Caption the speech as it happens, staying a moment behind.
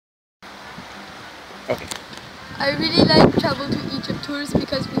Okay. I really like travel to Egypt tours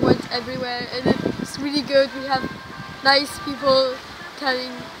because we went everywhere and it's really good. We have nice people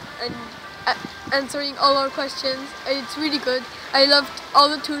telling and uh, answering all our questions. And it's really good. I loved all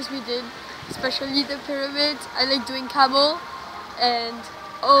the tours we did, especially the pyramids. I like doing camel and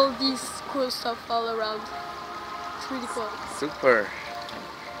all these cool stuff all around. It's really cool. Super.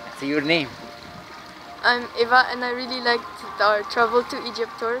 See your name. I'm Eva and I really liked our travel to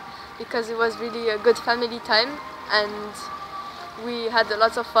Egypt tour because it was really a good family time and we had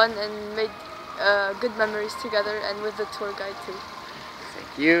lots of fun and made good memories together and with the tour guide too.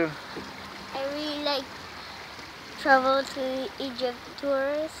 Thank you. I really like travel to Egypt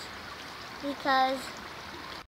tours because